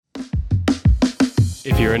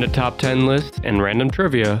If you're into top 10 lists and random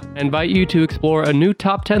trivia, I invite you to explore a new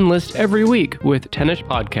top 10 list every week with 10ish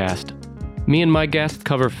Podcast. Me and my guests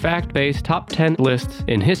cover fact-based top 10 lists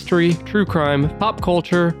in history, true crime, pop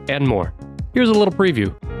culture, and more. Here's a little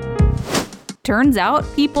preview. Turns out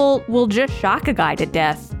people will just shock a guy to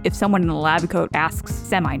death if someone in a lab coat asks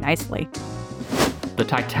semi-nicely. The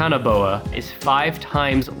Titanoboa is 5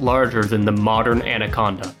 times larger than the modern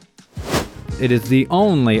anaconda. It is the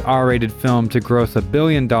only R-rated film to gross $1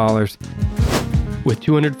 billion. With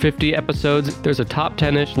 250 episodes, there's a top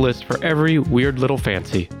 10-ish list for every weird little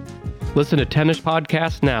fancy. Listen to 10ish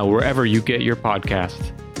Podcast now wherever you get your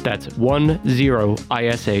podcasts. That's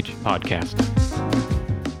 10ish Podcast.